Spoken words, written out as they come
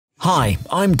Hi,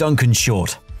 I'm Duncan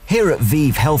Short. Here at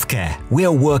ViV Healthcare, we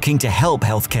are working to help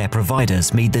healthcare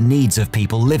providers meet the needs of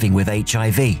people living with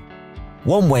HIV.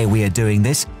 One way we are doing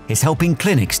this is helping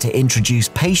clinics to introduce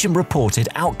patient-reported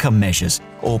outcome measures,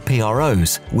 or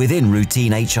PROs, within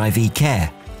routine HIV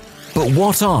care. But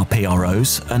what are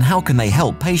PROs and how can they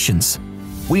help patients?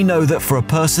 We know that for a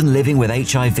person living with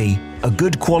HIV, a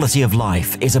good quality of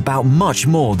life is about much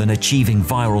more than achieving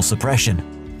viral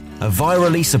suppression. A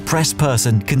virally suppressed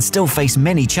person can still face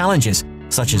many challenges,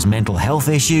 such as mental health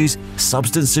issues,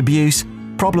 substance abuse,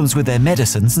 problems with their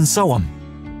medicines, and so on.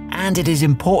 And it is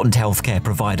important healthcare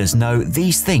providers know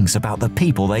these things about the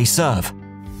people they serve.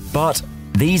 But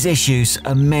these issues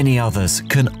and many others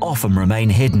can often remain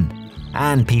hidden,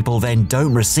 and people then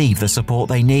don't receive the support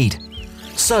they need.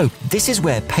 So this is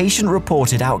where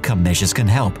patient-reported outcome measures can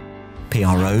help.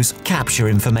 PROs capture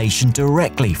information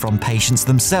directly from patients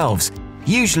themselves,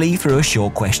 usually through a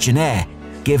short questionnaire,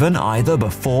 given either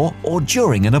before or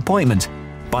during an appointment.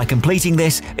 By completing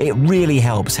this, it really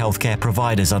helps healthcare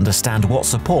providers understand what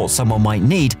support someone might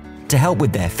need to help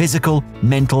with their physical,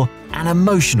 mental, and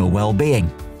emotional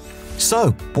well-being.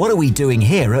 So, what are we doing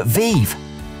here at ViV?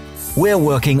 We're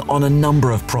working on a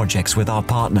number of projects with our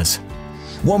partners.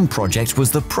 One project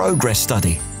was the Progress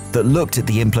study that looked at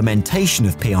the implementation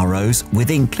of PROs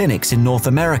within clinics in North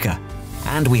America.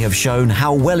 And we have shown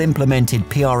how well-implemented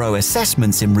PRO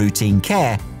assessments in routine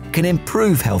care can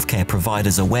improve healthcare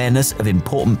providers' awareness of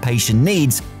important patient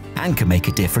needs and can make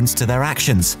a difference to their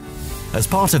actions. As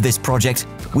part of this project,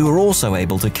 we were also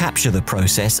able to capture the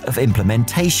process of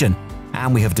implementation,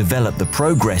 and we have developed the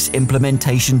Progress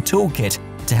Implementation Toolkit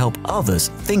to help others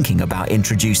thinking about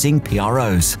introducing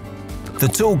PROs. The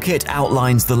toolkit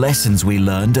outlines the lessons we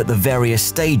learned at the various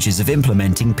stages of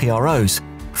implementing PROs,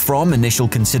 from initial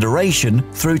consideration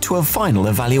through to a final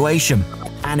evaluation,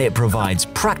 and it provides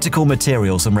practical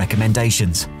materials and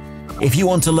recommendations. If you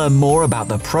want to learn more about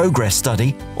the Progress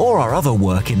study or our other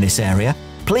work in this area,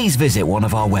 please visit one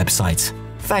of our websites.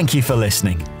 Thank you for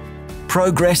listening.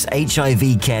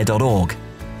 ProgressHIVcare.org,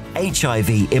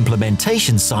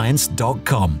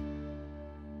 HIVimplementationscience.com.